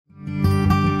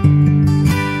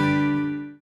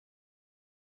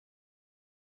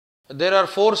There are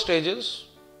 4 stages.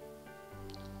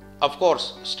 Of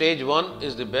course, stage 1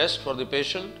 is the best for the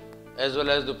patient as well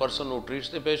as the person who treats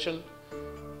the patient.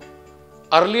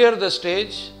 Earlier the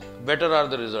stage, better are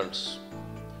the results.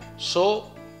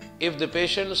 So, if the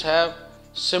patients have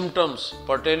symptoms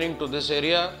pertaining to this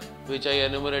area which I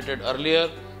enumerated earlier,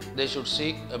 they should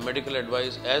seek a medical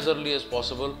advice as early as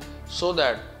possible so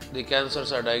that the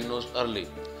cancers are diagnosed early.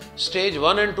 Stage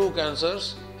 1 and 2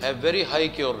 cancers have very high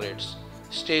cure rates.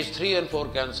 Stage 3 and 4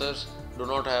 cancers do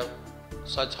not have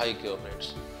such high cure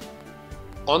rates.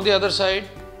 On the other side,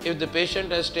 if the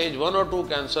patient has stage 1 or 2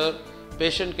 cancer,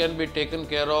 patient can be taken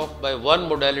care of by one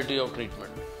modality of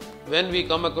treatment. When we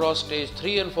come across stage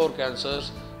 3 and 4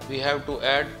 cancers, we have to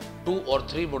add 2 or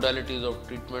 3 modalities of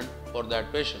treatment for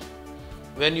that patient.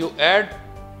 When you add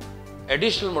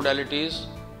additional modalities,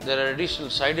 there are additional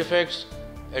side effects,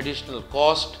 additional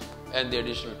cost and the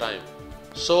additional time.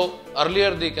 So,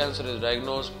 earlier the cancer is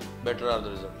diagnosed, better are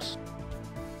the results.